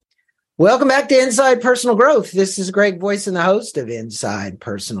Welcome back to Inside Personal Growth. This is Greg Voisin, the host of Inside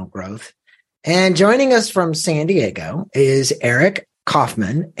Personal Growth. And joining us from San Diego is Eric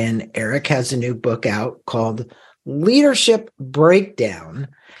Kaufmann. And Eric has a new book out called Leadership Breakdown.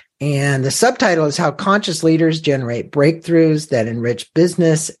 And the subtitle is How Conscious Leaders Generate Breakthroughs That Enrich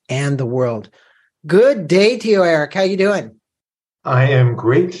Business and the World. Good day to you, Eric. How you doing? I am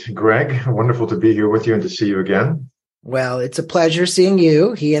great, Greg. Wonderful to be here with you and to see you again. Well, it's a pleasure seeing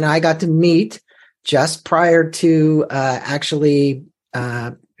you. He and I got to meet just prior to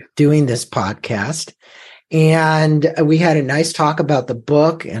doing this podcast. And we had a nice talk about the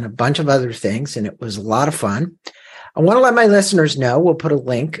book and a bunch of other things, and it was a lot of fun. I want to let my listeners know, we'll put a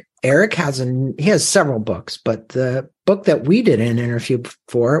link. Eric he has several books, but the book that we did an interview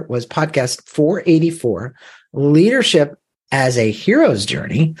for was podcast 484, Leadership as a Hero's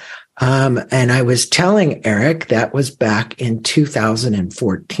Journey. And I was telling Eric that was back in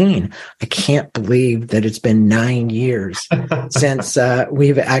 2014. I can't believe that it's been 9 years since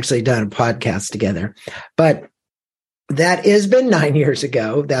we've actually done a podcast together. But that has been 9 years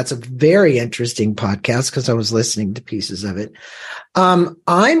ago. That's a very interesting podcast because I was listening to pieces of it. I'm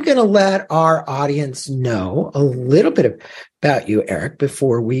going to let our audience know a little bit about you, Eric,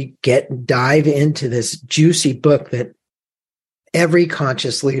 before we dive into this juicy book that every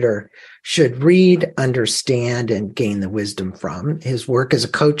conscious leader should read, understand, and gain the wisdom from. His work as a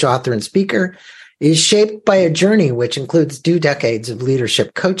coach, author, and speaker is shaped by a journey which includes 2 decades of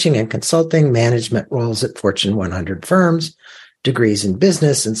leadership coaching and consulting, management roles at Fortune 100 firms, degrees in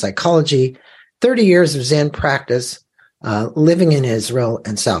business and psychology, 30 years of Zen practice, living in Israel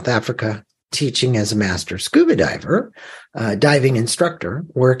and South Africa, teaching as a master scuba diver, diving instructor,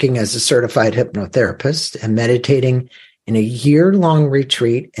 working as a certified hypnotherapist, and meditating in a year-long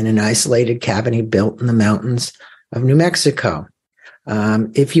retreat in an isolated cabin he built in the mountains of New Mexico.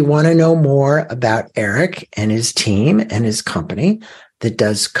 If you want to know more about Eric and his team and his company that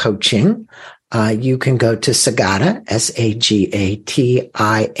does coaching, you can go to Sagata,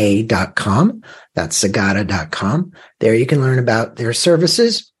 SAGATIA.com. That's Sagata.com. There you can learn about their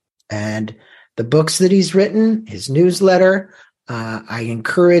services and the books that he's written, his newsletter. I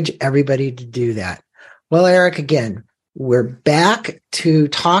encourage everybody to do that. Well, Eric, again, we're back to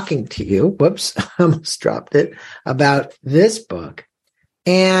talking to you. Whoops, I almost dropped it, about this book.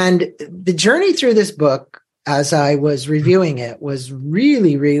 And the journey through this book, as I was reviewing it, was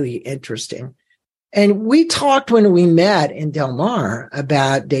really, really interesting. And we talked when we met in Del Mar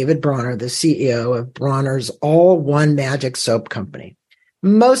about David Bronner, the CEO of Bronner's All One Magic Soap Company.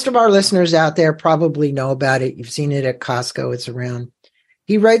 Most of our listeners out there probably know about it. You've seen it at Costco. It's around.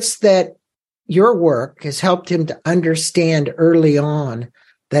 He writes that your work has helped him to understand early on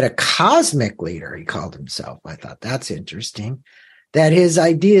that a cosmic leader, he called himself. I thought that's interesting, that his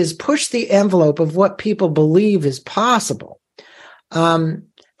ideas push the envelope of what people believe is possible. How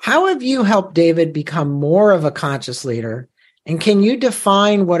have you helped David become more of a conscious leader? And can you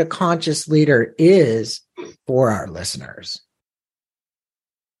define what a conscious leader is for our listeners?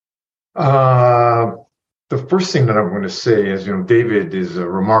 The first thing that I'm going to say is, David is a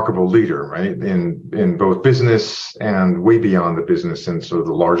remarkable leader, right? In both business and way beyond the business and sort of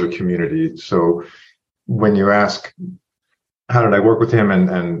the larger community. So when you ask, how did I work with him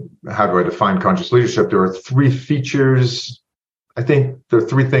and how do I define conscious leadership? There are 3 features. I think there are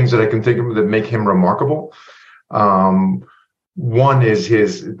 3 things that I can think of that make him remarkable. One is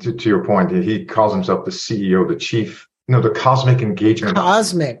to your point, he calls himself the CEO, the chief, the cosmic engagement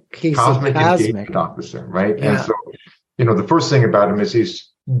officer. He's cosmic cosmic engagement officer, right? Yeah. And so, the first thing about him is he's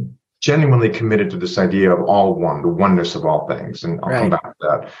genuinely committed to this idea of all one, the oneness of all things. And I'll come back to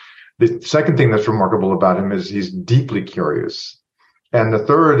that. The second thing that's remarkable about him is he's deeply curious. And the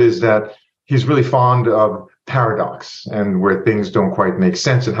third is that he's really fond of paradox and where things don't quite make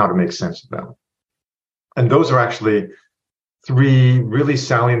sense and how to make sense of them. And those are actually 3 really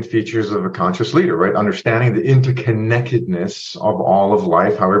salient features of a conscious leader, right? Understanding the interconnectedness of all of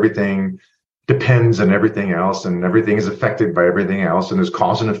life, how everything depends on everything else and everything is affected by everything else and there's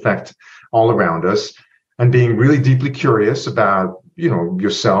cause and effect all around us, and being really deeply curious about,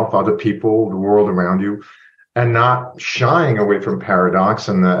 yourself, other people, the world around you, and not shying away from paradox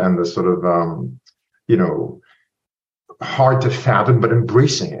and the sort of, hard to fathom, but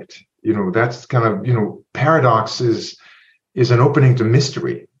embracing it. That's kind of, paradox is an opening to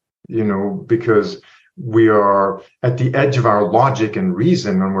mystery, because we are at the edge of our logic and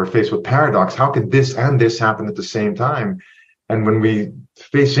reason when we're faced with paradox. How could this and this happen at the same time? And when we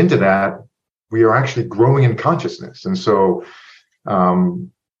face into that, we are actually growing in consciousness. And so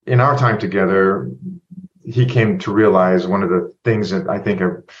in our time together, he came to realize one of the things that I think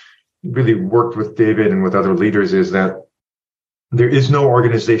really worked with David and with other leaders is that there is no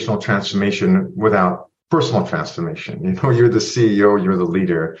organizational transformation without personal transformation. You're the CEO, you're the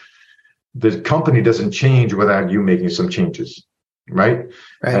leader. The company doesn't change without you making some changes, right?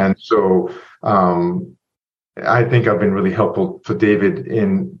 And so I think I've been really helpful for David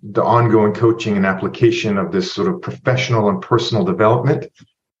in the ongoing coaching and application of this sort of professional and personal development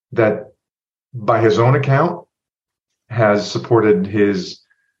that, by his own account, has supported his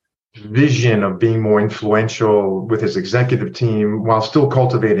vision of being more influential with his executive team while still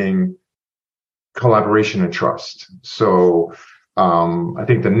cultivating collaboration and trust. So I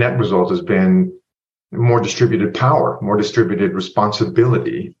think the net result has been more distributed power, more distributed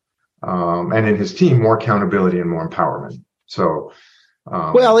responsibility, and in his team, more accountability and more empowerment. So,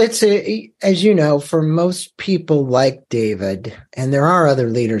 well, it's as you know, for most people like David, and there are other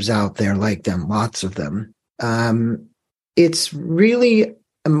leaders out there like them, lots of them. It's really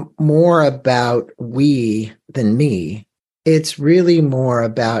more about we than me. It's really more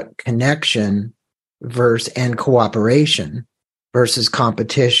about connection and cooperation versus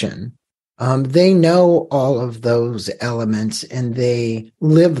competition. They know all of those elements and they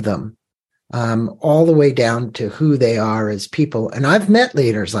live them all the way down to who they are as people. And I've met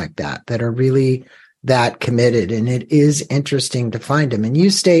leaders like that are really that committed. And it is interesting to find them. And you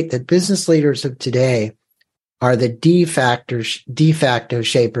state that business leaders of today are the de facto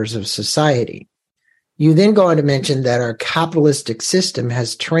shapers of society. You then go on to mention that our capitalistic system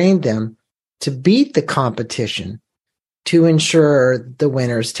has trained them to beat the competition to ensure the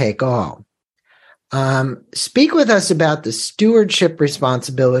winners take all. Speak with us about the stewardship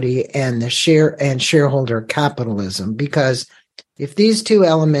responsibility and the shareholder capitalism, because if these two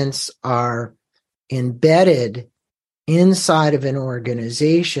elements are embedded inside of an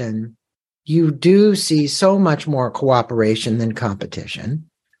organization, you do see so much more cooperation than competition.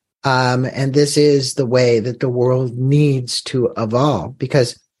 And this is the way that the world needs to evolve,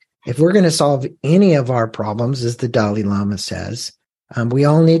 because if we're going to solve any of our problems, as the Dalai Lama says, we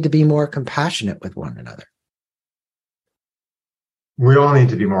all need to be more compassionate with one another. We all need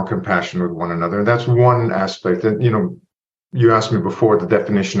to be more compassionate with one another. And that's one aspect that, you asked me before the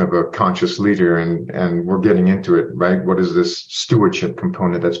definition of a conscious leader, and we're getting into it, right? What is this stewardship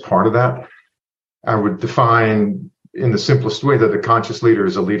component that's part of that? I would define in the simplest way that the conscious leader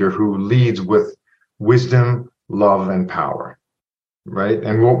is a leader who leads with wisdom, love, and power, right?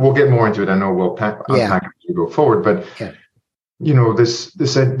 And we'll get more into it. I know we'll unpack it as we go forward, but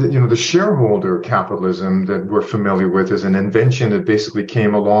the shareholder capitalism that we're familiar with is an invention that basically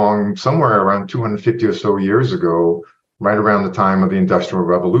came along somewhere around 250 or so years ago, right around the time of the Industrial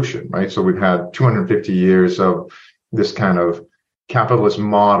Revolution, right? So we've had 250 years of this kind of capitalist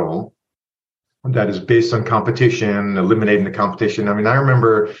model that is based on competition, eliminating the competition. I mean, I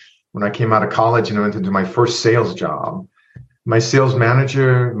remember when I came out of college and I went to do my first sales job, my sales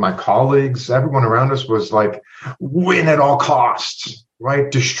manager, my colleagues, everyone around us was like, win at all costs,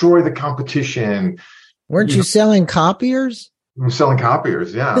 right? Destroy the competition. Weren't you selling copiers? We were selling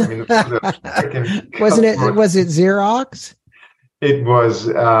copiers, yeah. I mean, was it Xerox? It was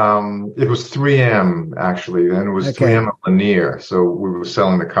 3M actually, and it was 3M of Lanier. So we were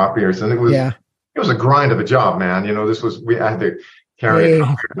selling the copiers, and it was a grind of a job, man. I had to carry a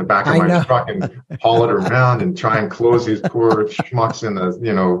copier in the back of my truck and haul it around and try and close these poor schmucks in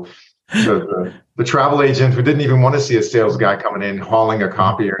the travel agent who didn't even want to see a sales guy coming in hauling a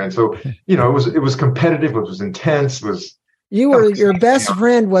copier. And so, it was competitive, it was intense, your best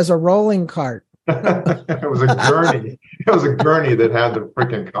friend was a rolling cart. It was a gurney. It was a gurney that had the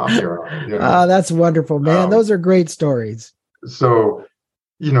freaking copier on it. Oh, that's wonderful, man. Those are great stories. So,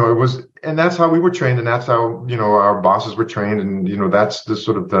 it was, and that's how we were trained, and that's how, our bosses were trained. And, that's the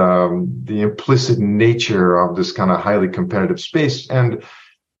sort of the implicit nature of this kind of highly competitive space. And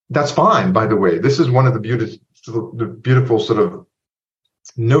that's fine, by the way. This is one of the beautiful sort of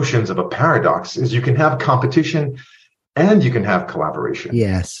notions of a paradox, is you can have competition and you can have collaboration.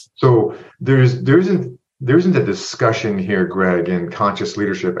 Yes. So there isn't a discussion here, Greg, in conscious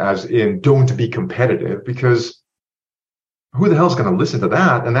leadership as in don't be competitive, because who the hell is going to listen to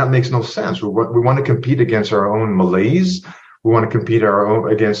that? And that makes no sense. We want to compete against our own malaise. We want to compete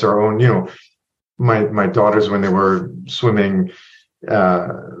against our own, my daughters, when they were swimming,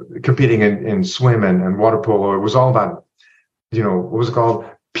 competing in swim and water polo, it was all about, what was it called?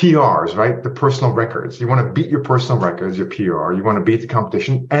 PRs, right? The personal records. You want to beat your personal records, your PR. You want to beat the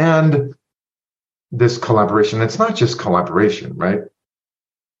competition and this collaboration. It's not just collaboration, right?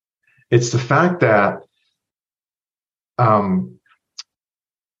 It's the fact that, to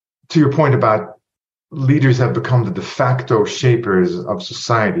your point about leaders have become the de facto shapers of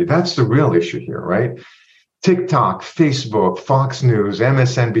society. That's the real issue here, right? TikTok, Facebook, Fox News,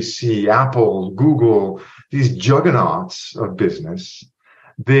 MSNBC, Apple, Google, these juggernauts of business,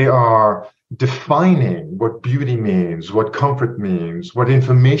 they are defining what beauty means, what comfort means, what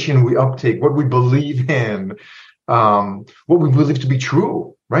information we uptake, what we believe in, what we believe to be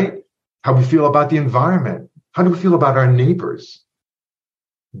true, right? How we feel about the environment. How do we feel about our neighbors?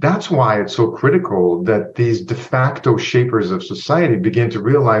 That's why it's so critical that these de facto shapers of society begin to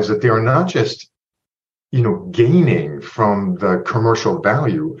realize that they are not just, gaining from the commercial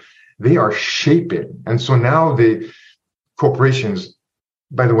value, they are shaping. And so now the corporations,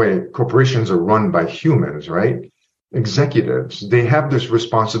 by the way, corporations are run by humans, right? Executives, they have this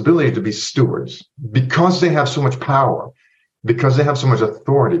responsibility to be stewards because they have so much power, because they have so much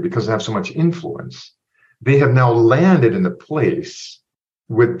authority, because they have so much influence. They have now landed in the place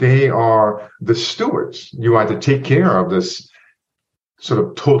where they are the stewards. You either take care of this sort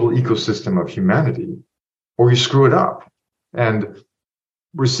of total ecosystem of humanity, or you screw it up. And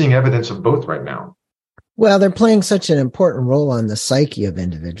we're seeing evidence of both right now. Well, they're playing such an important role on the psyche of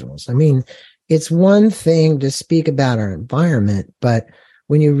individuals. I mean, it's one thing to speak about our environment, but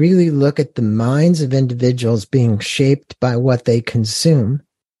when you really look at the minds of individuals being shaped by what they consume,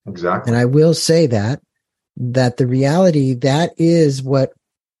 exactly. And I will say that the reality, that is what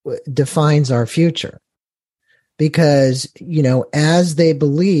defines our future. Because, as they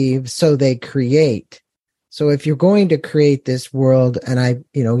believe, so they create. So if you're going to create this world, and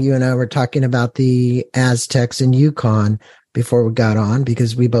you and I were talking about the Aztecs in Yukon before we got on,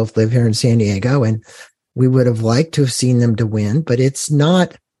 because we both live here in San Diego, and we would have liked to have seen them to win, but it's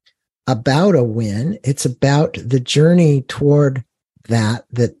not about a win. It's about the journey toward that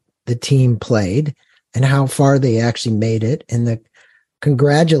the team played and how far they actually made it, and the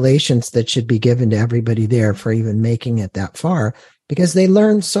congratulations that should be given to everybody there for even making it that far, because they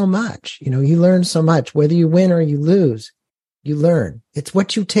learned so much. You learn so much, whether you win or you lose, you learn. It's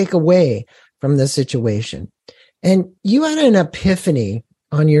what you take away from the situation. And you had an epiphany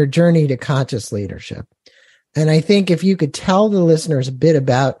on your journey to conscious leadership. And I think if you could tell the listeners a bit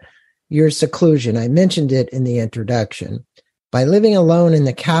about your seclusion, I mentioned it in the introduction, by living alone in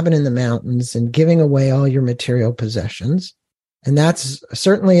the cabin in the mountains and giving away all your material possessions. And that's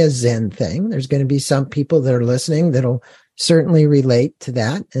certainly a Zen thing. There's going to be some people that are listening that'll certainly relate to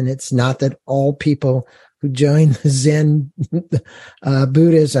that. And it's not that all people who join the Zen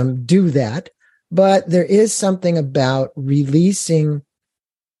Buddhism do that, but there is something about releasing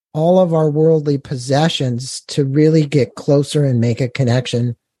all of our worldly possessions to really get closer and make a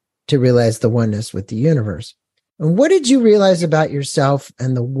connection to realize the oneness with the universe. And what did you realize about yourself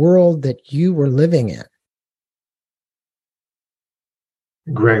and the world that you were living in?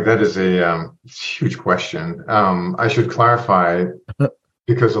 Greg, that is a huge question. I should clarify,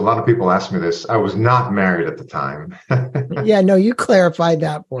 because a lot of people ask me this. I was not married at the time. Yeah, no, you clarified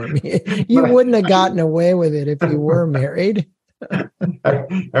that for me. You wouldn't have gotten away with it if you were married.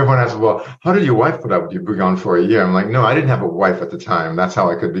 Everyone asks, well, how did your wife put up with you be gone for a year? I'm like, no, I didn't have a wife at the time. That's how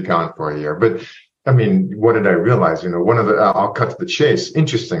I could be gone for a year. But I mean, what did I realize? I'll cut to the chase.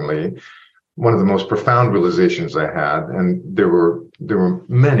 Interestingly, one of the most profound realizations I had, and there were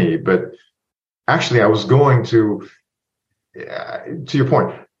many, but actually I was going to your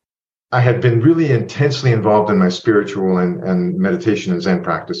point, I had been really intensely involved in my spiritual and meditation and Zen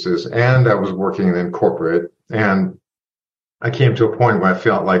practices, and I was working in corporate, and I came to a point where I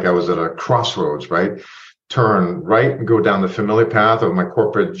felt like I was at a crossroads, right? Turn right and go down the familiar path of my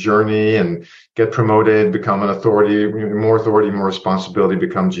corporate journey and get promoted, become an authority, more responsibility,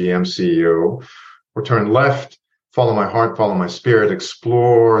 become GM, CEO, or turn left, follow my heart, follow my spirit,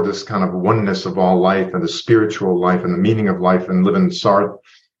 explore this kind of oneness of all life and the spiritual life and the meaning of life, and live in sort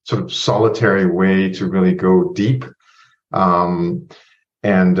of solitary way to really go deep, and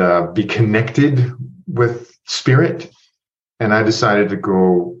be connected with spirit. And I decided to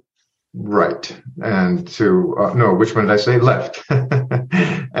go right, and which one did I say? Left.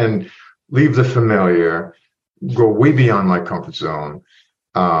 And leave the familiar, go way beyond my comfort zone,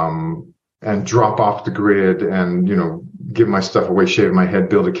 and drop off the grid and, give my stuff away, shave my head,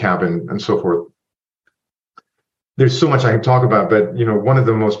 build a cabin, and so forth. There's so much I can talk about, but, one of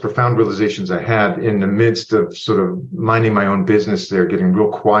the most profound realizations I had in the midst of sort of minding my own business there, getting real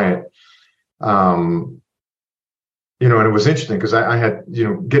quiet, and it was interesting because I had,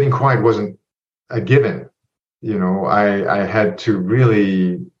 getting quiet wasn't a given. I had to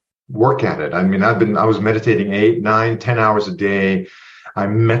really work at it. I mean, I was meditating 8, 9, 10 hours a day. I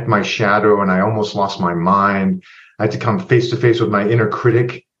met my shadow and I almost lost my mind. I had to come face to face with my inner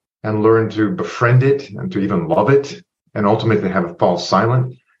critic and learn to befriend it and to even love it and ultimately have it fall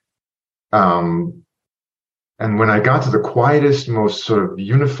silent. And when I got to the quietest, most sort of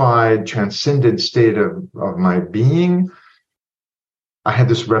unified, transcendent state of my being, I had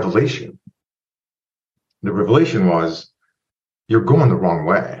this revelation. The revelation was, you're going the wrong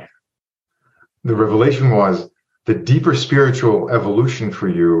way. The revelation was, the deeper spiritual evolution for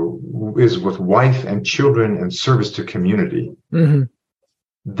you is with wife and children and service to community. Mm-hmm.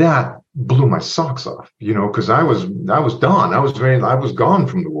 That blew my socks off, because I was done. I was gone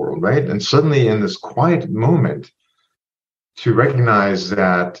from the world, right? And suddenly in this quiet moment to recognize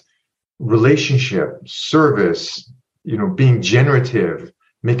that relationship, service, being generative,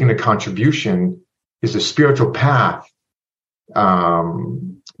 making a contribution is a spiritual path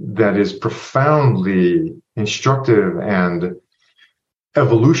that is profoundly instructive and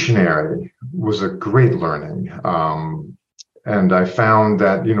evolutionary was a great learning. And I found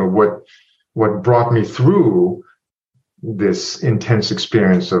that, what brought me through this intense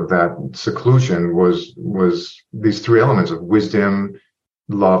experience of that seclusion was these three elements of wisdom,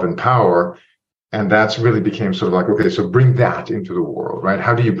 love, and power. And that's really became sort of like, okay, so bring that into the world, right?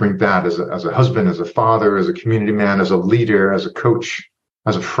 How do you bring that as a husband, as a father, as a community man, as a leader, as a coach,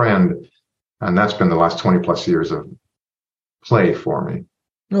 as a friend? And that's been the last 20 plus years of play for me.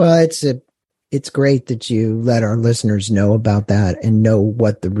 Well, it's great that you let our listeners know about that and know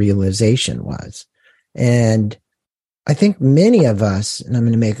what the realization was. And I think many of us, and I'm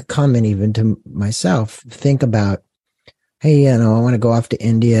going to make a comment even to myself, think about, hey, I want to go off to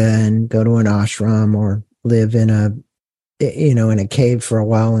India and go to an ashram or live in a cave for a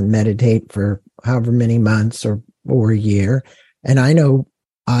while and meditate for however many months or a year. And I know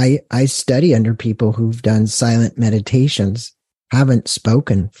I study under people who've done silent meditations, haven't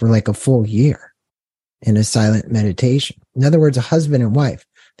spoken for like a full year in a silent meditation. In other words, a husband and wife,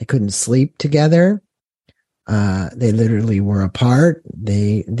 they couldn't sleep together. They literally were apart.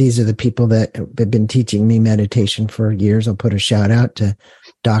 These are the people that have been teaching me meditation for years. I'll put a shout out to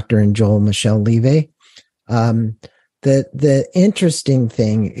Dr. and Joel Michelle Levy. The interesting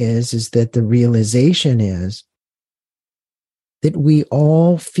thing is that the realization is that we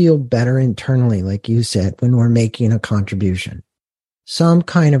all feel better internally, like you said, when we're making a contribution, some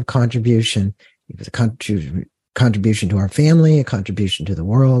kind of contribution, a contribution to our family, a contribution to the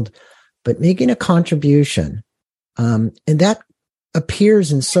world, but making a contribution. And that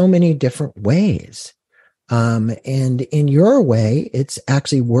appears in so many different ways. And in your way, it's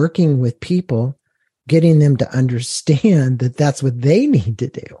actually working with people, getting them to understand that that's what they need to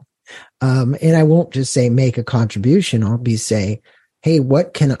do. And I won't just say make a contribution. I'll say, hey,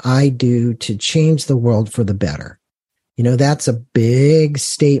 what can I do to change the world for the better? That's a big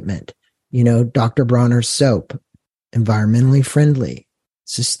statement. Dr. Bronner's soap, environmentally friendly,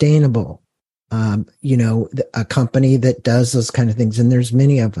 sustainable, a company that does those kind of things. And there's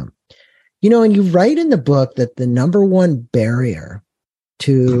many of them, and you write in the book that the number one barrier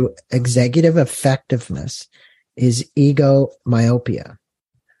to executive effectiveness is ego myopia.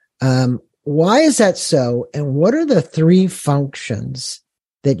 Why is that so? And what are the three functions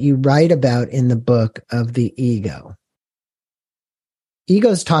that you write about in the book of the ego?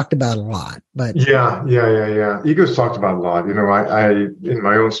 Ego's talked about a lot, but yeah. Ego's talked about a lot. I in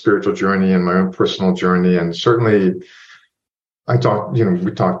my own spiritual journey and my own personal journey, and certainly we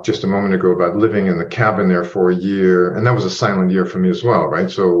talked just a moment ago about living in the cabin there for a year, and that was a silent year for me as well,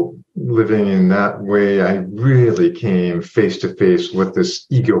 right? So living in that way, I really came face to face with this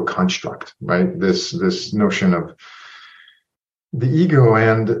ego construct, right? This notion of the ego,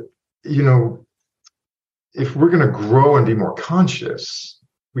 and if we're going to grow and be more conscious,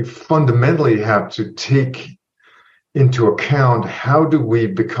 we fundamentally have to take into account how do we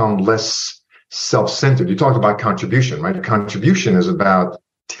become less self-centered. You talked about contribution, right? Contribution is about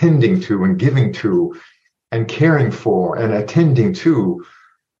tending to and giving to and caring for and attending to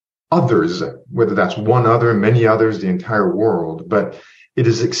others, whether that's one other, many others, the entire world. But it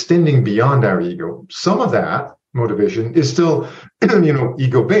is extending beyond our ego. Some of that motivation is still,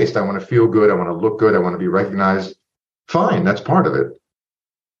 ego-based. I want to feel good. I want to look good. I want to be recognized. Fine, that's part of it.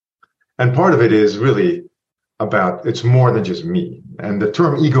 And part of it is really about, it's more than just me. And the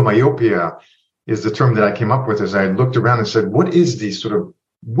term ego myopia is the term that I came up with as I looked around and said, what is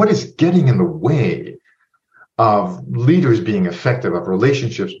getting in the way of leaders being effective, of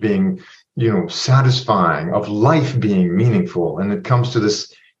relationships being, satisfying, of life being meaningful? And it comes to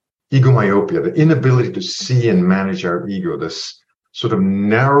this ego myopia, the inability to see and manage our ego, this sort of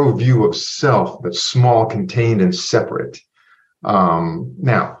narrow view of self that's small, contained, and separate.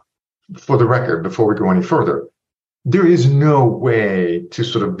 Now, for the record, before we go any further, there is no way to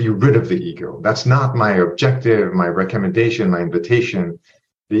sort of be rid of the ego. That's not my objective, my recommendation, my invitation.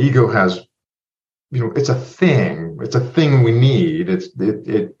 The ego has, it's a thing. It's a thing we need.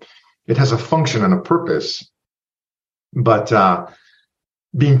 It has a function and a purpose. But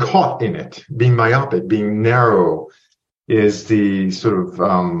being caught in it, being myopic, being narrow, is the sort of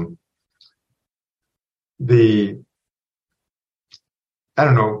I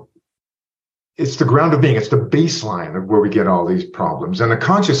don't know. It's the ground of being. It's the baseline of where we get all these problems. And a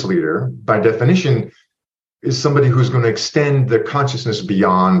conscious leader, by definition, is somebody who's going to extend the consciousness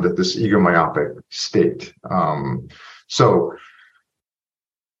beyond this egomyopic state. I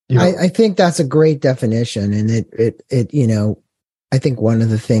think that's a great definition. And it I think one of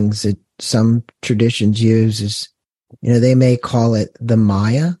the things that some traditions use is, they may call it the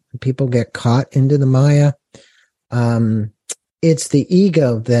Maya. People get caught into the Maya. It's the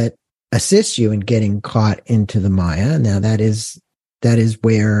ego that assists you in getting caught into the Maya. Now that is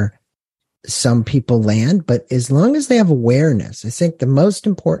where some people land, but as long as they have awareness, I think the most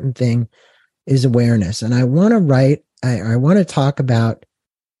important thing is awareness. And I want to talk about,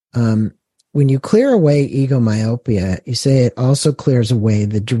 when you clear away egomyopia, you say it also clears away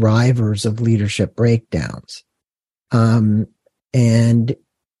the drivers of leadership breakdowns. And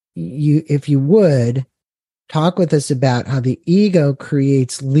if you would, talk with us about how the ego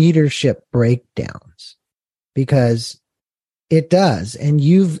creates leadership breakdowns, because it does. And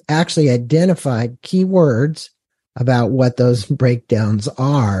you've actually identified key words about what those breakdowns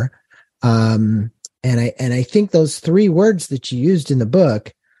are. And I think those 3 words that you used in the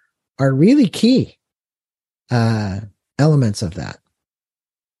book are really key elements of that.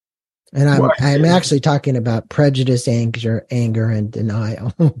 And I'm actually talking about prejudice, anger, and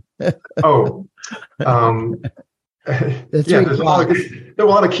denial. There's a lot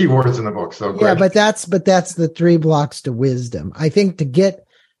of key words in the book. So yeah, but that's the 3 blocks to wisdom. I think to get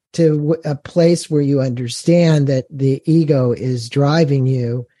to a place where you understand that the ego is driving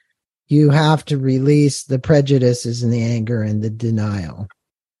you, you have to release the prejudices and the anger and the denial.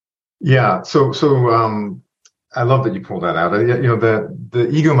 Yeah. So I love that you pulled that out. The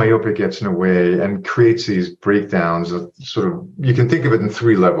egomyopic gets in a way and creates these breakdowns of sort of, you can think of it in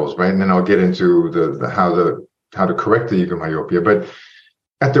 3 levels, right? And then I'll get into the how to correct the egomyopia. But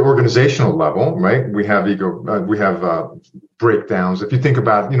at the organizational level, right, we have breakdowns. If you think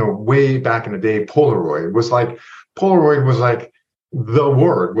about, way back in the day, Polaroid was like the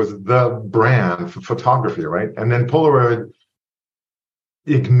word, was the brand for photography, right? And then Polaroid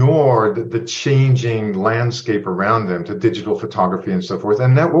ignored the changing landscape around them to digital photography and so forth.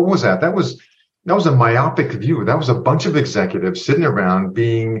 And what was that? That was a myopic view. That was a bunch of executives sitting around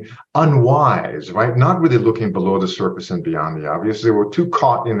being unwise, right? Not really looking below the surface and beyond the obvious. They were too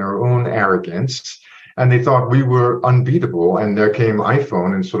caught in their own arrogance, and they thought we were unbeatable. And there came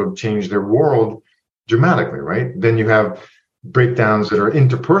iPhone and sort of changed their world dramatically, right? Then you have breakdowns that are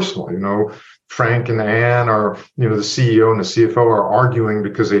interpersonal. Frank and Ann are, the CEO and the CFO are arguing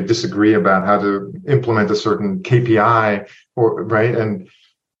because they disagree about how to implement a certain KPI, right? And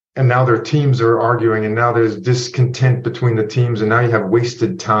now their teams are arguing, and now there's discontent between the teams, and now you have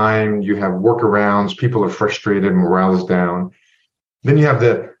wasted time, you have workarounds, people are frustrated, morale is down. Then you have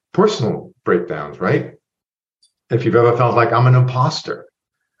the personal breakdowns, right? If you've ever felt like I'm an imposter,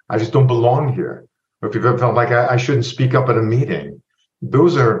 I just don't belong here. Or if you've ever felt like I shouldn't speak up at a meeting,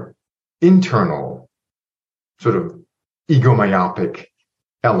 those are internal sort of egomyopic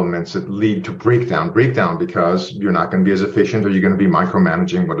elements that lead to breakdown because you're not going to be as efficient, or you're going to be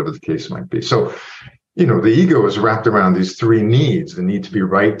micromanaging, whatever the case might be. So, the ego is wrapped around these 3 needs: the need to be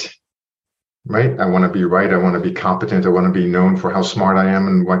right? I want to be right. I want to be competent. I want to be known for how smart I am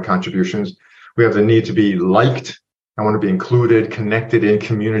and what contributions. We have the need to be liked. I want to be included, connected in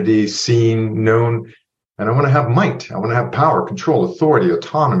community, seen, known. And I want to have might. I want to have power, control, authority,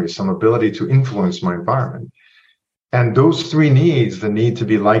 autonomy, some ability to influence my environment. And those 3 needs, the need to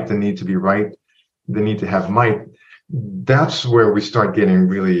be liked, the need to be right, the need to have might, that's where we start getting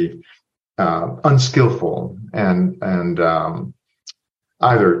really unskillful and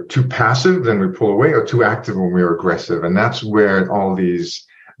either too passive, then we pull away, or too active when we're aggressive. And that's where all these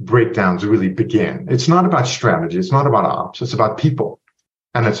breakdowns really begin. It's not about strategy. It's not about ops. It's about people.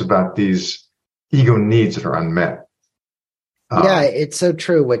 And it's about these ego needs that are unmet. Yeah, it's so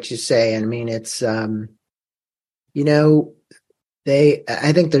true what you say. I mean, it's, I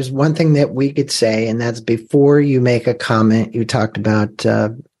think there's one thing that we could say, and that's before you make a comment. You talked about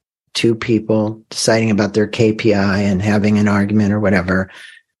 2 people deciding about their KPI and having an argument or whatever.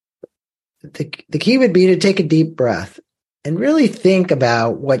 The key would be to take a deep breath and really think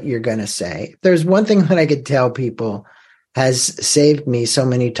about what you're going to say. There's one thing that I could tell people has saved me so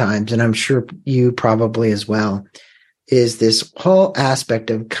many times, and I'm sure you probably as well, is this whole aspect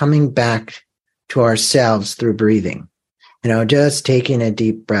of coming back to ourselves through breathing. Just taking a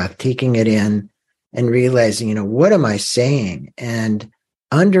deep breath, taking it in and realizing, what am I saying? And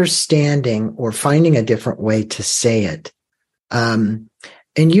understanding or finding a different way to say it. And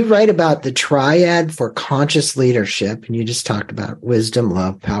you write about the triad for conscious leadership, and you just talked about wisdom,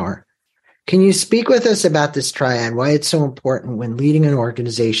 love, power. Can you speak with us about this triad, why it's so important when leading an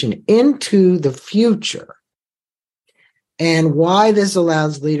organization into the future, and why this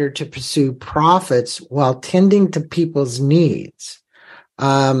allows leader to pursue profits while tending to people's needs?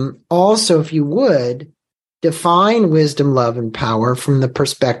 Also, if you would, define wisdom, love, and power from the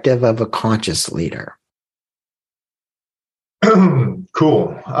perspective of a conscious leader.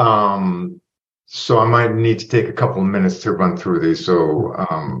 Cool. So I might need to take a couple of minutes to run through these. So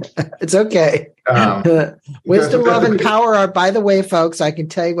it's okay. Wisdom, love, and power are, by the way, folks, I can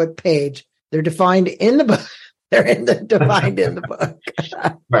tell you what page they're defined in the book. Defined in the book.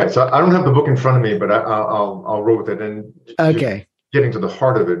 Right. So I don't have the book in front of me, but I'll roll with it. And okay, getting to the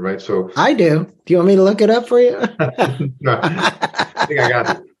heart of it, right? So I do. Do you want me to look it up for you? No, I think I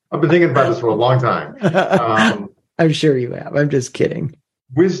got it. I've been thinking about this for a long time. I'm sure you have. I'm just kidding.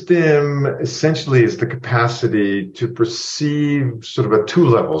 Wisdom essentially is the capacity to perceive sort of at two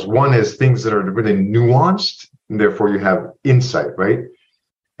levels. One is things that are really nuanced, and therefore you have insight, right?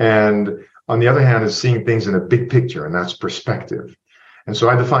 And on the other hand is seeing things in a big picture, and that's perspective. And so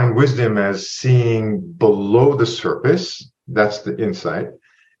I define wisdom as seeing below the surface, that's the insight,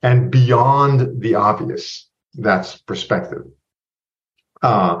 and beyond the obvious, that's perspective.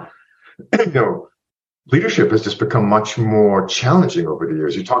 Leadership has just become much more challenging over the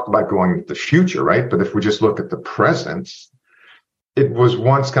years. You talked about going into the future, right? But if we just look at the present, it was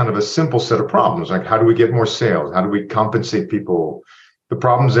once kind of a simple set of problems. Like, how do we get more sales? How do we compensate people? The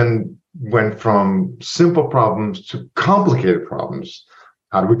problems then went from simple problems to complicated problems.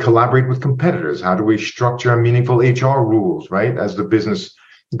 How do we collaborate with competitors? How do we structure meaningful HR rules, right? As the business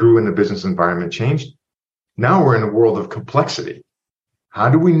grew and the business environment changed. Now we're in a world of complexity. How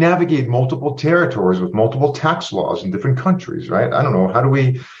do we navigate multiple territories with multiple tax laws in different countries, right? I don't know. How do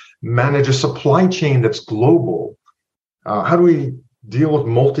we manage a supply chain that's global? How do we deal with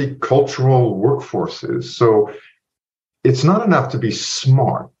multicultural workforces? So it's not enough to be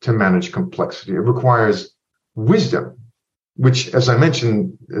smart to manage complexity. It requires wisdom, which, as I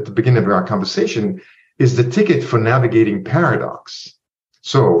mentioned at the beginning of our conversation, is the ticket for navigating paradox.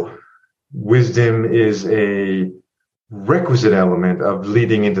 So wisdom is a requisite element of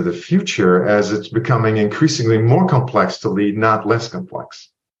leading into the future as it's becoming increasingly more complex to lead, not less complex.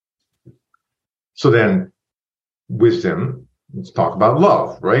 So then wisdom, let's talk about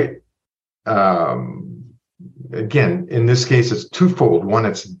love, right? Again, in this case, it's twofold. One,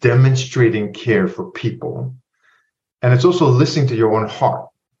 it's demonstrating care for people. And it's also listening to your own heart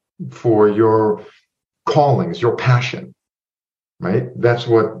for your callings, your passion, right? That's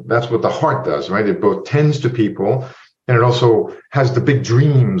what the heart does, right? It both tends to people, and it also has the big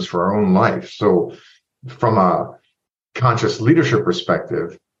dreams for our own life. So from a conscious leadership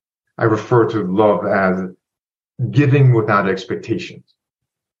perspective, I refer to love as giving without expectations.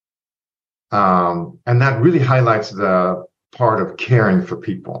 And that really highlights the part of caring for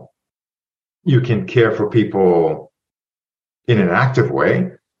people. You can care for people in an active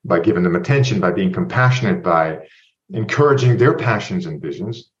way by giving them attention, by being compassionate, by encouraging their passions and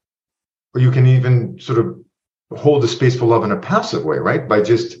visions. Or you can even sort of hold the space for love in a passive way, right? By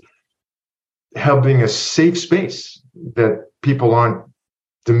just helping a safe space that people aren't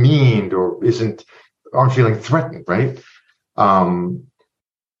demeaned or aren't feeling threatened, right?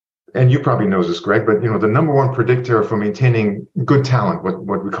 And you probably know this, Greg, but the number one predictor for maintaining good talent,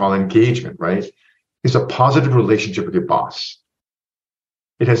 what we call engagement, right, is a positive relationship with your boss.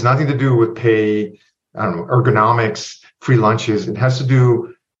 It has nothing to do with pay, ergonomics, free lunches. It has to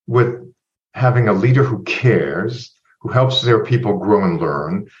do with having a leader who cares, who helps their people grow and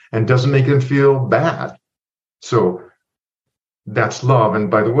learn, and doesn't make them feel bad. So that's love.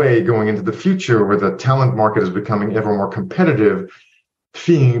 And by the way, going into the future where the talent market is becoming ever more competitive,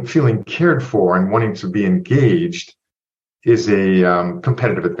 feeling cared for and wanting to be engaged is a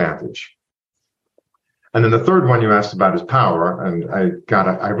competitive advantage. And then the third one you asked about is power. And I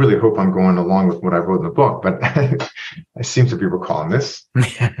really hope I'm going along with what I wrote in the book, but I seem to be recalling this.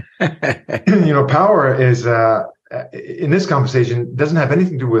 Power is, in this conversation, doesn't have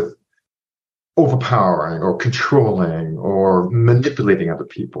anything to do with overpowering or controlling or manipulating other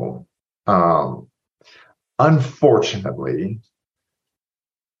people. unfortunately,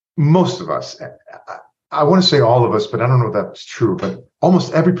 most of us, I want to say all of us, but I don't know if that's true, but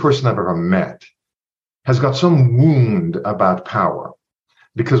almost every person I've ever met has got some wound about power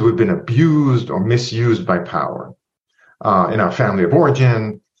because we've been abused or misused by power in our family of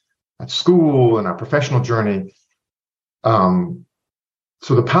origin, at school, in our professional journey.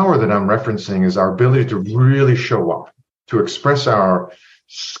 So the power that I'm referencing is our ability to really show up, to express our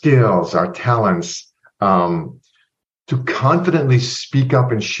skills, our talents, to confidently speak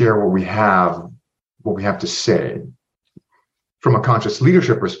up and share what we have to say. From a conscious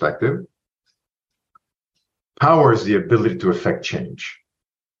leadership perspective, power is the ability to affect change.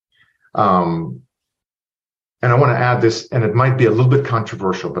 And I want to add this, and it might be a little bit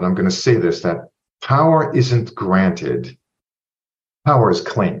controversial, but I'm going to say this, that power isn't granted. Power is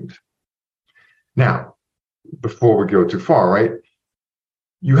claimed. Now, before we go too far, right?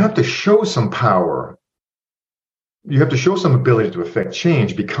 You have to show some power. You have to show some ability to affect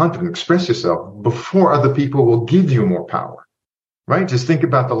change, be confident, express yourself before other people will give you more power, right? Just think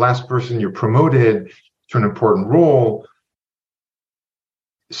about the last person you promoted to an important role,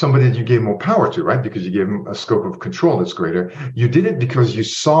 somebody that you gave more power to, right? Because you gave them a scope of control that's greater. You did it because you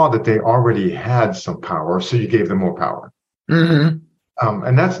saw that they already had some power, so you gave them more power. Mm-hmm.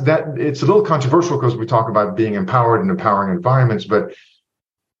 And it's a little controversial because we talk about being empowered in empowering environments, but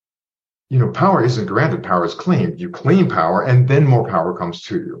power isn't granted, power is claimed. You claim power and then more power comes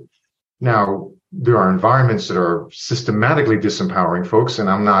to you. Now, there are environments that are systematically disempowering folks, and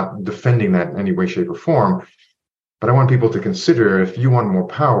I'm not defending that in any way, shape, or form, but I want people to consider, if you want more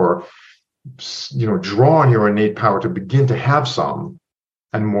power, draw on your innate power to begin to have some,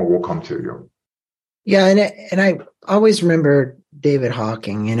 and more will come to you. Yeah, and I always remember David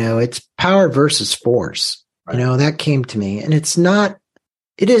Hawking, it's power versus force. Right. That came to me. And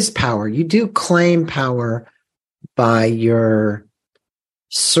it is power. You do claim power by your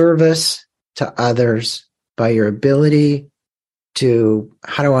service to others, by your ability to,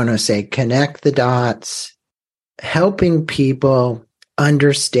 how do I want to say, connect the dots, helping people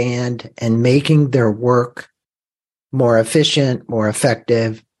understand and making their work more efficient, more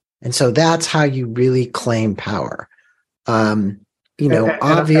effective. And so that's how you really claim power.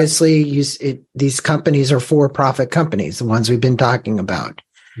 Obviously these companies are for-profit companies, the ones we've been talking about.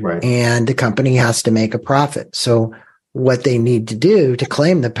 Right. And the company has to make a profit. So what they need to do to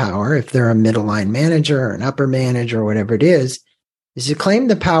claim the power, if they're a middle line manager or an upper manager or whatever it is to claim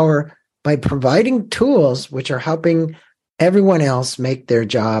the power by providing tools which are helping everyone else make their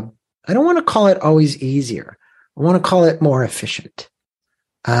job. I don't want to call it always easier. I want to call it more efficient.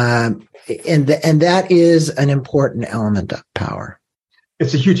 And that is an important element of power.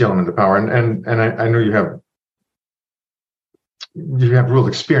 It's a huge element of power. And I know you have real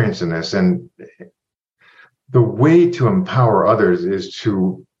experience in this. And the way to empower others is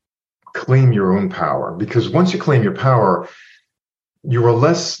to claim your own power. Because once you claim your power, you are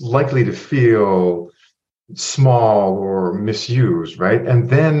less likely to feel small or misused, right? And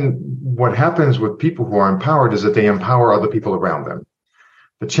then what happens with people who are empowered is that they empower other people around them.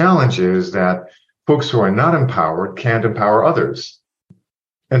 The challenge is that folks who are not empowered can't empower others.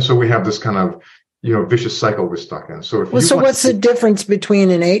 And so we have this kind of, vicious cycle we're stuck in. So what's the difference between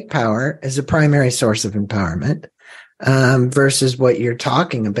innate power as a primary source of empowerment versus what you're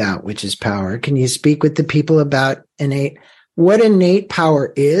talking about, which is power? Can you speak with the people about what innate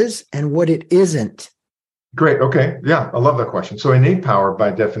power is and what it isn't? Great. Okay. Yeah. I love that question. So innate power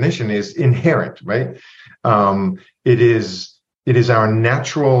by definition is inherent, right? It is our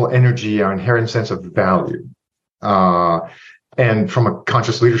natural energy, our inherent sense of value. And from a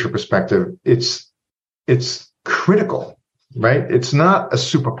conscious leadership perspective, it's critical, right? It's not a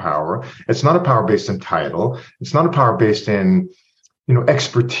superpower. It's not a power based in title. It's not a power based in,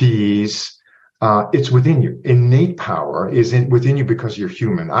 expertise. It's within you. Innate power is within you because you're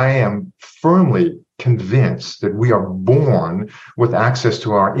human. I am firmly convinced that we are born with access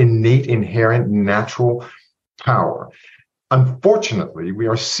to our innate, inherent, natural power. Unfortunately, we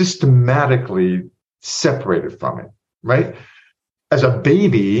are systematically separated from it, right? As a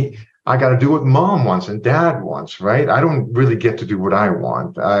baby, I got to do what mom wants and dad wants, right? I don't really get to do what I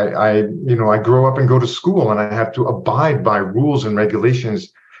want. I grow up and go to school and I have to abide by rules and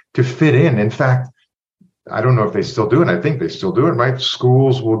regulations to fit in. In fact, I don't know if they still do it. I think they still do it, right?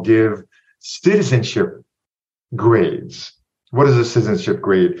 Schools will give citizenship grades. What is a citizenship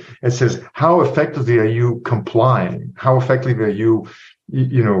grade? It says, how effectively are you complying? How effectively are you,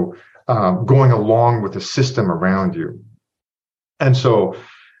 going along with the system around you? And so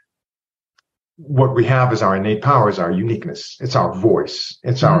what we have is our innate power, is our uniqueness. It's our voice.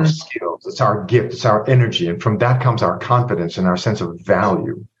 It's our skills. It's our gift. It's our energy. And from that comes our confidence and our sense of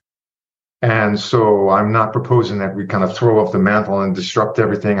value. And so I'm not proposing that we kind of throw off the mantle and disrupt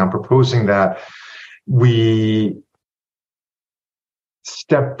everything. I'm proposing that we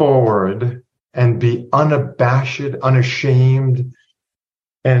step forward and be unabashed, unashamed,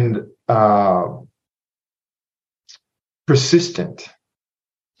 and persistent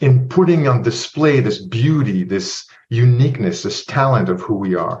in putting on display this beauty, this uniqueness, this talent of who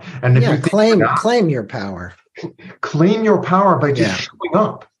we are. And if you claim your power. Claim your power by just showing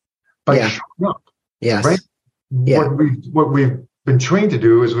up. Showing up. Yes. Right? Yeah. What we've been trained to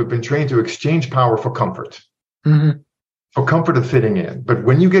do is we've been trained to exchange power for comfort. For comfort of fitting in. But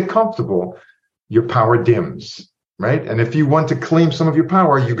when you get comfortable, your power dims. Right? And if you want to claim some of your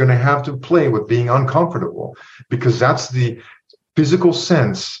power, you're going to have to play with being uncomfortable, because that's the physical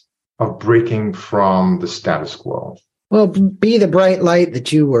sense of breaking from the status quo. Well, be the bright light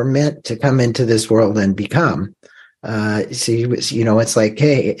that you were meant to come into this world and become. It's like,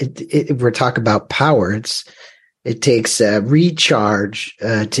 hey, we're talking about power. It takes a recharge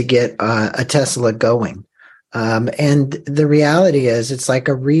to get a Tesla going. And the reality is it's like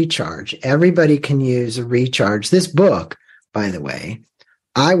a recharge. Everybody can use a recharge. This book, by the way,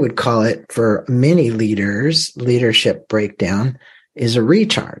 I would call it, for many leaders, leadership breakdown is a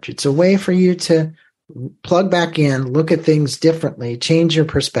recharge. It's a way for you to plug back in, look at things differently, change your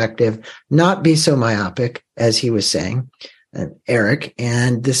perspective, not be so myopic, as he was saying, Eric.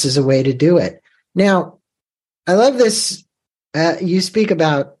 And this is a way to do it. Now, I love this. You speak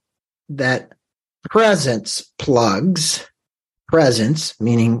about that presence plugs, presence,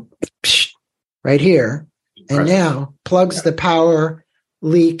 meaning right here, and now plugs the power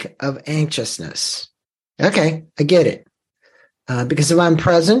leak of anxiousness. Okay, I get it. Because if I'm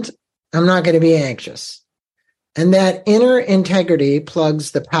present, I'm not going to be anxious. And that inner integrity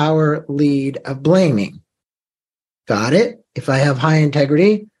plugs the power lead of blaming. Got it? If I have high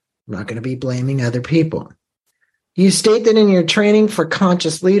integrity, I'm not going to be blaming other people. You state that in your training for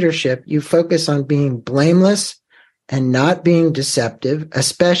conscious leadership, you focus on being blameless and not being deceptive,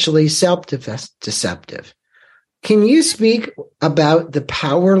 especially self-deceptive. Can you speak about the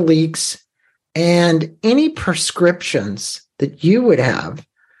power leaks and any prescriptions that you would have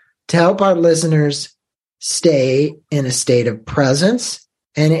to help our listeners stay in a state of presence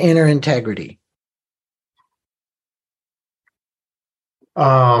and inner integrity?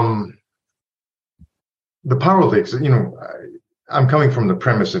 The power leaks, I'm coming from the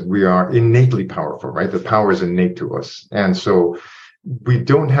premise that we are innately powerful, right? The power is innate to us. And so we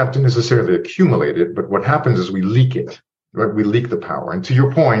don't have to necessarily accumulate it, but what happens is we leak it, right? We leak the power. And to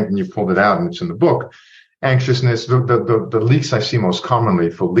your point, and you pulled it out and it's in the book, anxiousness, the leaks I see most commonly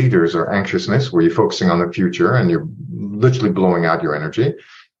for leaders are anxiousness, where you're focusing on the future and you're literally blowing out your energy.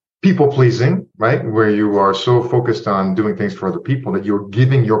 People pleasing, right? Where you are so focused on doing things for other people that you're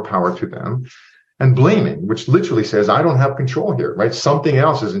giving your power to them. And blaming, which literally says, I don't have control here, right? Something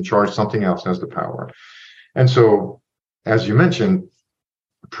else is in charge. Something else has the power. And so, as you mentioned,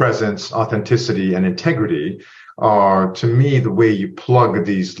 presence, authenticity, and integrity are, to me, the way you plug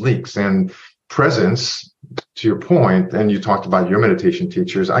these leaks. And presence, to your point, and you talked about your meditation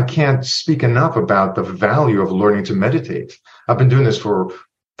teachers, I can't speak enough about the value of learning to meditate. I've been doing this for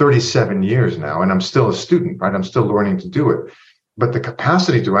 37 years now, and I'm still a student, right? I'm still learning to do it. But the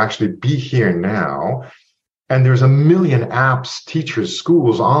capacity to actually be here now, and there's a million apps, teachers,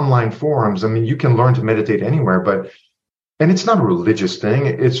 schools, online forums. I mean, you can learn to meditate anywhere, and it's not a religious thing.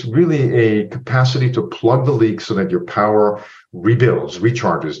 It's really a capacity to plug the leak so that your power rebuilds,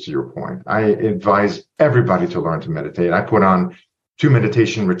 recharges, to your point. I advise everybody to learn to meditate. I put on 2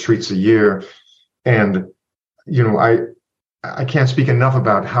 meditation retreats a year, and, I can't speak enough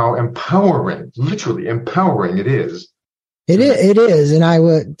about how empowering, literally empowering it is. It is. And I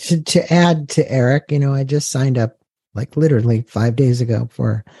would, to add to Eric, I just signed up like literally 5 days ago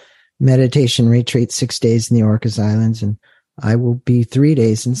for meditation retreat, 6 days in the Orcas Islands, and I will be 3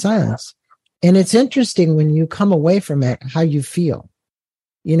 days in silence. And it's interesting when you come away from it, how you feel.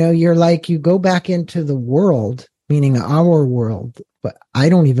 You're like, you go back into the world, meaning our world, but I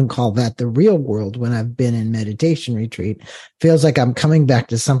don't even call that the real world when I've been in meditation retreat. Feels like I'm coming back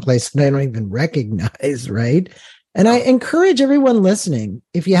to someplace that I don't even recognize, right? And I encourage everyone listening,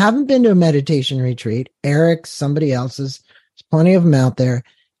 if you haven't been to a meditation retreat, Eric, somebody else's, there's plenty of them out there.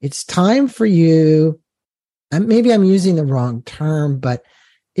 It's time for you, and maybe I'm using the wrong term, but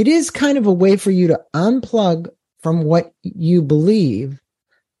it is kind of a way for you to unplug from what you believe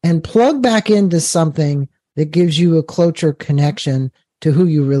and plug back into something that gives you a closer connection to who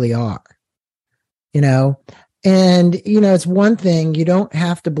you really are. you know, and, you know, it's one thing, you don't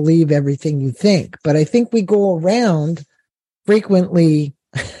have to believe everything you think, but I think we go around frequently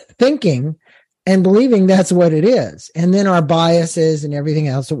thinking and believing that's what it is. And then our biases and everything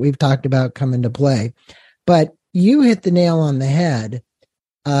else that we've talked about come into play. But you hit the nail on the head.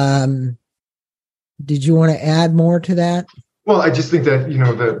 Did you want to add more to that? Well, I just think that, you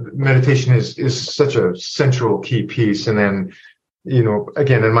know, the meditation is such a central key piece. And then, you know,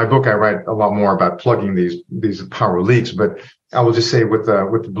 again, in my book, I write a lot more about plugging these power leaks, but I will just say with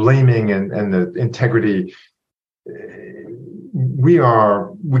the blaming and the integrity, we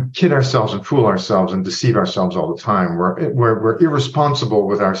kid ourselves and fool ourselves and deceive ourselves all the time. We're irresponsible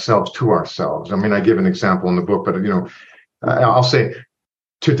with ourselves to ourselves. I mean, I give an example in the book, but, you know, I'll say,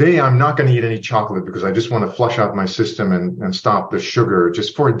 today, I'm not going to eat any chocolate because I just want to flush out my system and stop the sugar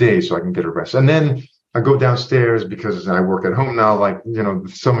just for a day so I can get a rest. And then I go downstairs because I work at home now, like, you know,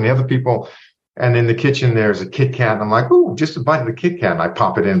 so many other people. And in the kitchen, there's a Kit Kat. And I'm like, ooh, just a bite of the Kit Kat. And I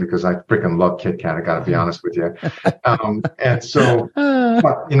pop it in because I freaking love Kit Kat. I got to be honest with you. And so,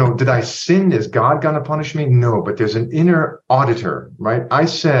 but, you know, did I sin? Is God going to punish me? No, but there's an inner auditor, right? I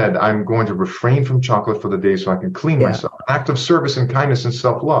said I'm going to refrain from chocolate for the day so I can clean myself. An act of service and kindness and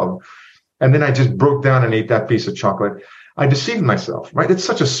self-love. And then I just broke down and ate that piece of chocolate. I deceived myself, right? It's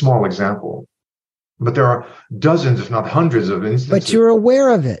such a small example. But there are dozens, if not hundreds of instances. But you're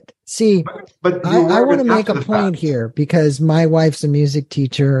aware of it. See, but I want to make a point here because my wife's a music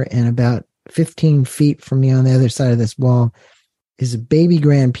teacher, and about 15 feet from me on the other side of this wall is a baby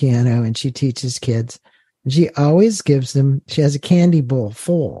grand piano, and she teaches kids. And she always gives them, she has a candy bowl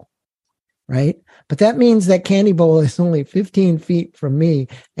full, right? But that means that candy bowl is only 15 feet from me.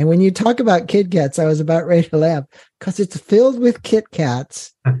 And when you talk about Kit Kats, I was about ready to laugh because it's filled with Kit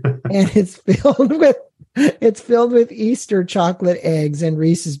Kats and it's filled with Easter chocolate eggs and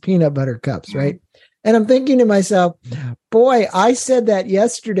Reese's peanut butter cups, right? And I'm thinking to myself, boy, I said that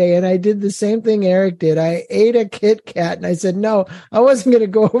yesterday and I did the same thing Eric did. I ate a Kit Kat and I said, no, I wasn't going to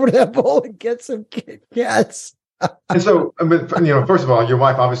go over to that bowl and get some Kit Kats. And so, I mean, you know, first of all, your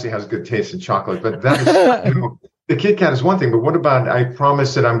wife obviously has good taste in chocolate, but that is, you know, the Kit Kat is one thing, but what about, I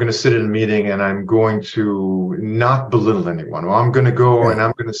promise that I'm going to sit in a meeting and I'm going to not belittle anyone, or I'm going to go and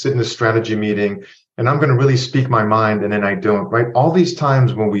I'm going to sit in a strategy meeting and I'm going to really speak my mind, and then I don't, right? All these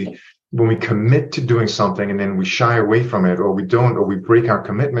times when we commit to doing something and then we shy away from it, or we don't, or we break our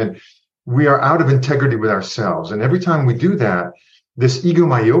commitment, we are out of integrity with ourselves. And every time we do that, this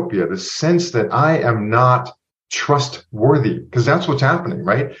egomyopia, the sense that I am not trustworthy, because that's what's happening,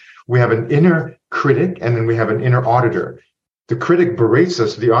 right? We have an inner critic and then we have an inner auditor. The critic berates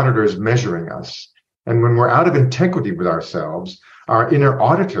us, the auditor is measuring us. And when we're out of integrity with ourselves, our inner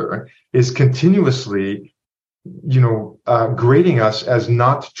auditor is continuously, you know, grading us as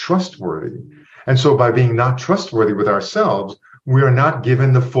not trustworthy. And so by being not trustworthy with ourselves, we are not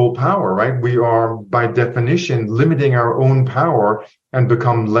given the full power, right? We are, by definition, limiting our own power and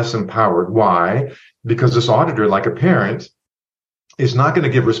become less empowered. Why? Because this auditor, like a parent, is not going to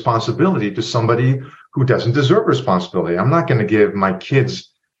give responsibility to somebody who doesn't deserve responsibility. I'm not going to give my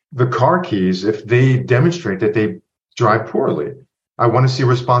kids the car keys if they demonstrate that they drive poorly. I want to see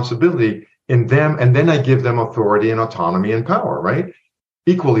responsibility in them, and then I give them authority and autonomy and power, right?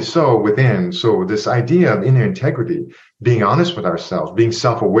 Equally so within. So this idea of inner integrity, being honest with ourselves, being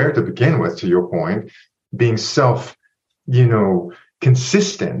self-aware to begin with, to your point, being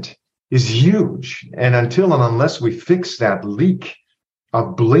consistent is huge. And until and unless we fix that leak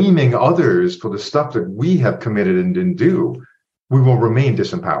of blaming others for the stuff that we have committed and didn't do, we will remain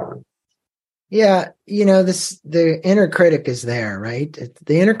disempowered. Yeah, you know, the inner critic is there, right?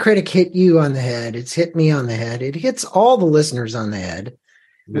 The inner critic hit you on the head. It's hit me on the head. It hits all the listeners on the head.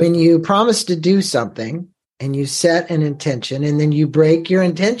 When you promise to do something and you set an intention and then you break your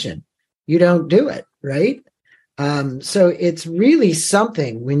intention, you don't do it, right? So it's really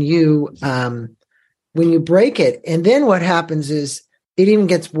something when you break it. And then what happens is it even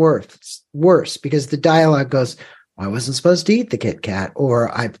gets worse because the dialogue goes, I wasn't supposed to eat the Kit Kat,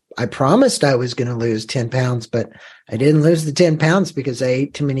 or I promised I was going to lose 10 pounds, but I didn't lose the 10 pounds because I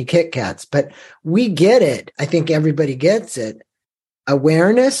ate too many Kit Kats. But we get it. I think everybody gets it.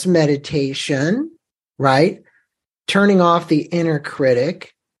 Awareness, meditation, right? Turning off the inner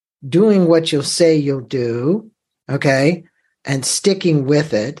critic, doing what you'll say you'll do, okay? And sticking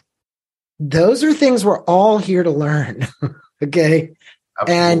with it. Those are things we're all here to learn, okay?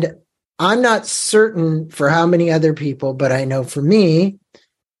 Absolutely. And I'm not certain for how many other people, but I know for me,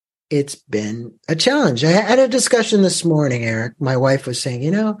 it's been a challenge. I had a discussion this morning, Eric. My wife was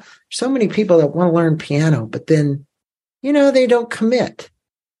saying, so many people that want to learn piano, but then, they don't commit.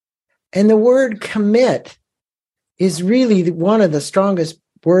 And the word commit is really one of the strongest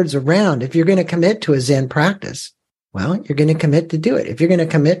words around. If you're going to commit to a Zen practice, well, you're going to commit to do it. If you're going to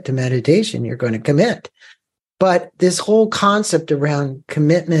commit to meditation, you're going to commit. But this whole concept around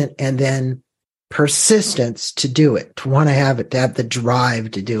commitment and then persistence to do it, to want to have it, to have the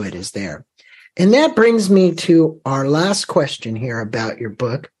drive to do it is there. And that brings me to our last question here about your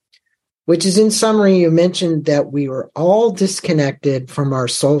book, which is, in summary, you mentioned that we were all disconnected from our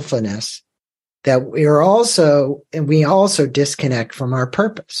soulfulness, that we also disconnect from our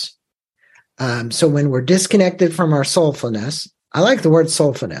purpose. So when we're disconnected from our soulfulness, I like the word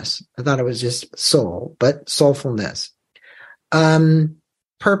soulfulness. I thought it was just soul, but soulfulness,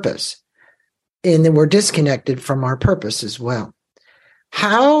 purpose. And then we're disconnected from our purpose as well.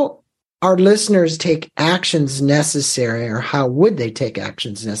 How our listeners take actions necessary, or how would they take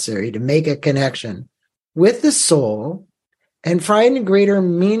actions necessary to make a connection with the soul and find a greater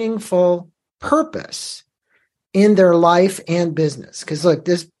meaningful purpose in their life and business? Because look,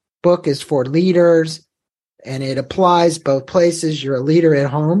 this book is for leaders and it applies both places. You're a leader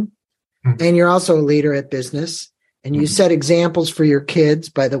at home and you're also a leader at business. And you set examples for your kids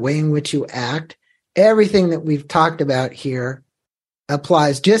by the way in which you act. Everything that we've talked about here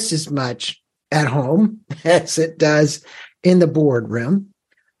applies just as much at home as it does in the boardroom.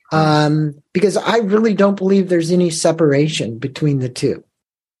 Because I really don't believe there's any separation between the two,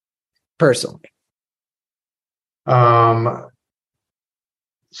 personally. So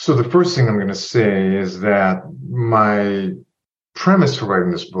the first thing I'm going to say is that my premise for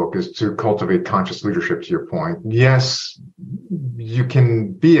writing this book is to cultivate conscious leadership, to your point. Yes, you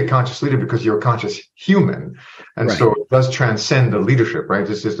can be a conscious leader because you're a conscious human. And right. So it does transcend the leadership, right?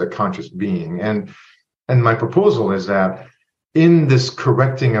 This is a conscious being. And my proposal is that in this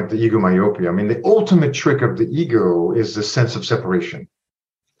correcting of the ego myopia, I mean, the ultimate trick of the ego is the sense of separation.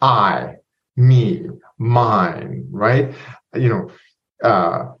 I, me, mine, right?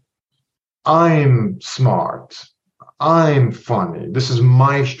 I'm smart. I'm funny. This is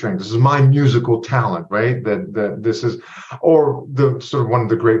my strength. This is my musical talent, right? That this is, or the sort of one of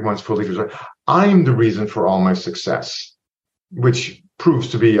the great ones for leaders, right? I'm the reason for all my success, which proves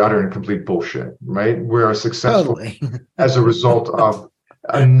to be utter and complete bullshit, right? We are successful as a result of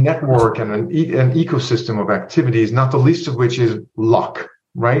a network and an ecosystem of activities, not the least of which is luck,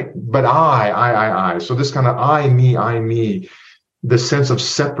 right? But I. So this kind of I, me, the sense of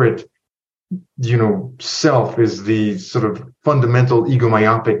separate, self is the sort of fundamental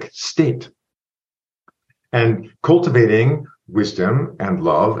egomyopic state. And cultivating wisdom and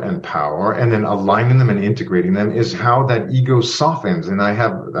love and power and then aligning them and integrating them is how that ego softens. And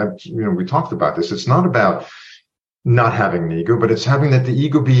we talked about this. It's not about not having an ego, but it's having that the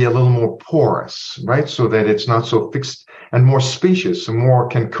ego be a little more porous, right? So that it's not so fixed and more spacious and more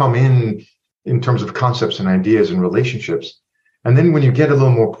can come in terms of concepts and ideas and relationships. And then when you get a little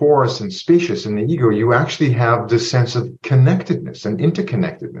more porous and spacious in the ego, you actually have this sense of connectedness and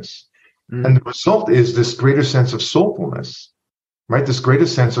interconnectedness. And the result is this greater sense of soulfulness, right? This greater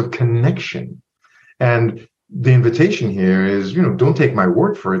sense of connection. And the invitation here is, don't take my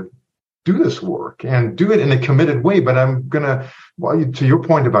word for it. Do this work and do it in a committed way. But I'm going to, to your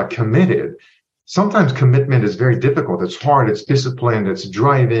point about committed, sometimes commitment is very difficult. It's hard. It's disciplined. It's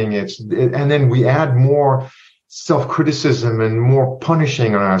driving. And then we add more self-criticism and more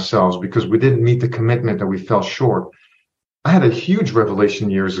punishing on ourselves because we didn't meet the commitment that we fell short. I had a huge revelation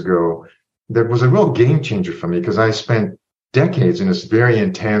years ago that was a real game changer for me because I spent decades in this very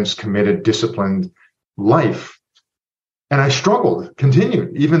intense, committed, disciplined life. And I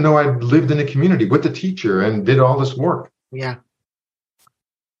continued, even though I lived in a community with the teacher and did all this work. Yeah.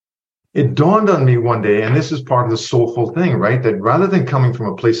 It dawned on me one day, and this is part of the soulful thing, right? That rather than coming from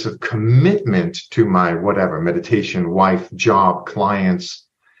a place of commitment to my whatever, meditation, wife, job, clients,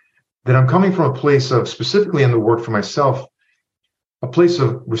 that I'm coming from a place of, specifically in the work for myself, a place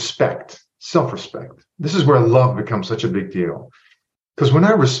of respect, self-respect. This is where love becomes such a big deal. Because when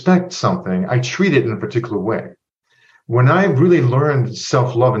I respect something, I treat it in a particular way. When I really learned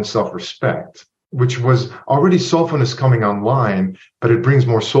self-love and self-respect, which was already soulfulness coming online, but it brings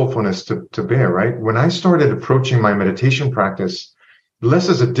more soulfulness to bear, right? When I started approaching my meditation practice less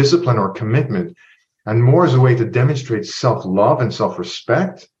as a discipline or commitment and more as a way to demonstrate self-love and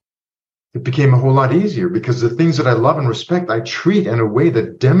self-respect, it became a whole lot easier because the things that I love and respect, I treat in a way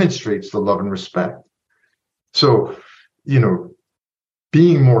that demonstrates the love and respect. So,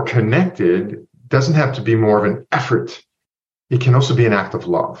 being more connected doesn't have to be more of an effort. It can also be an act of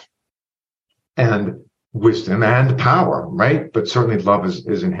love and wisdom and power, right? But certainly love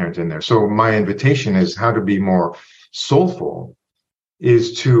is inherent in there. So my invitation is how to be more soulful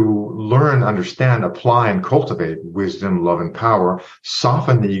is to learn, understand, apply, and cultivate wisdom, love, and power,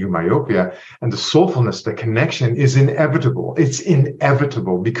 soften the ego myopia, and the soulfulness, the connection is inevitable. It's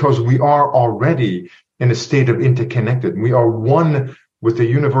inevitable because we are already in a state of interconnected. We are one with the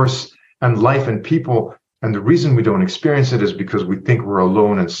universe and life and people. And the reason we don't experience it is because we think we're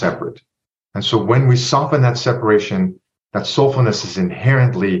alone and separate. And so when we soften that separation, that soulfulness is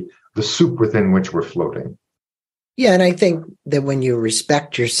inherently the soup within which we're floating. Yeah, and I think that when you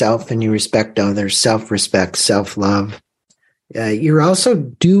respect yourself and you respect others, self-respect, self-love, you're also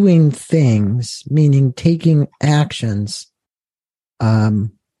doing things, meaning taking actions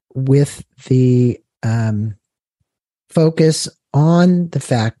with the focus on the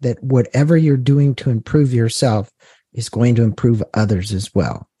fact that whatever you're doing to improve yourself is going to improve others as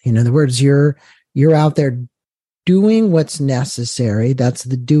well. In other words, you're out there doing what's necessary. That's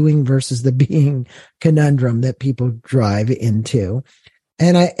the doing versus the being conundrum that people drive into.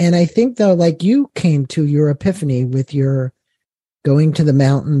 And I think though, like you came to your epiphany with your going to the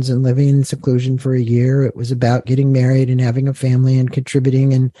mountains and living in seclusion for a year. It was about getting married and having a family and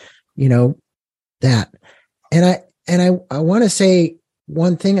contributing and, that. And I want to say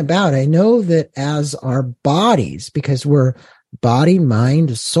one thing about it. I know that as our bodies, because we're body,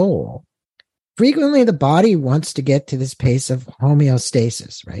 mind, soul, frequently the body wants to get to this pace of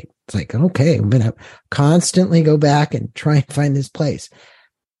homeostasis, right? It's like, okay, I'm going to constantly go back and try and find this place.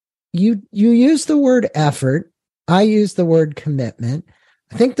 You use the word effort. I use the word commitment.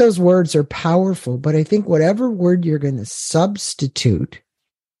 I think those words are powerful, but I think whatever word you're going to substitute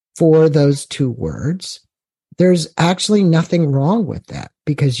for those two words, there's actually nothing wrong with that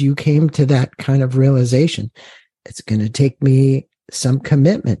because you came to that kind of realization. It's going to take me some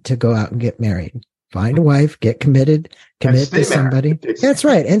commitment to go out and get married, find a wife, get committed, commit to somebody. That's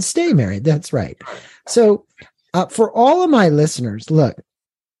right. And stay married. That's right. So for all of my listeners, look,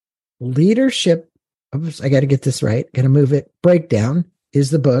 leadership, I got to get this right. Got to move it. Breakdown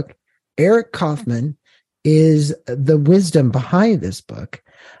is the book. Eric Kaufmann is the wisdom behind this book.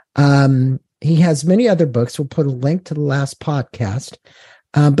 He has many other books. We'll put a link to the last podcast.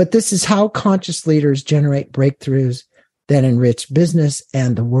 But this is How Conscious Leaders Generate Breakthroughs That Enrich Business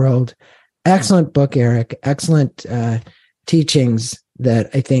and the World. Excellent book, Eric. Excellent teachings that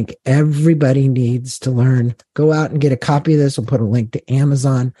I think everybody needs to learn. Go out and get a copy of this. We'll put a link to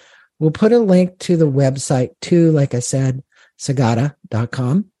Amazon. We'll put a link to the website too, like I said,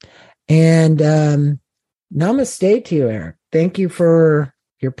 sagata.com. And namaste to you, Eric. Thank you for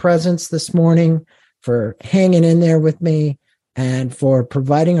your presence this morning, for hanging in there with me, and for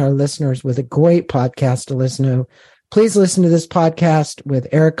providing our listeners with a great podcast to listen to. Please listen to this podcast with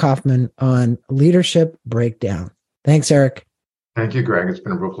Eric Kaufmann on Leadership Breakdown. Thanks, Eric. Thank you, Greg. It's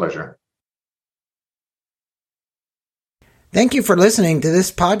been a real pleasure. Thank you for listening to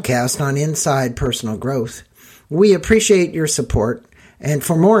this podcast on Inside Personal Growth. We appreciate your support. And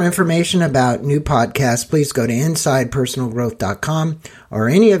for more information about new podcasts, please go to InsidePersonalGrowth.com or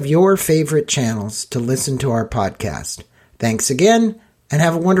any of your favorite channels to listen to our podcast. Thanks again, and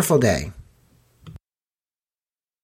have a wonderful day.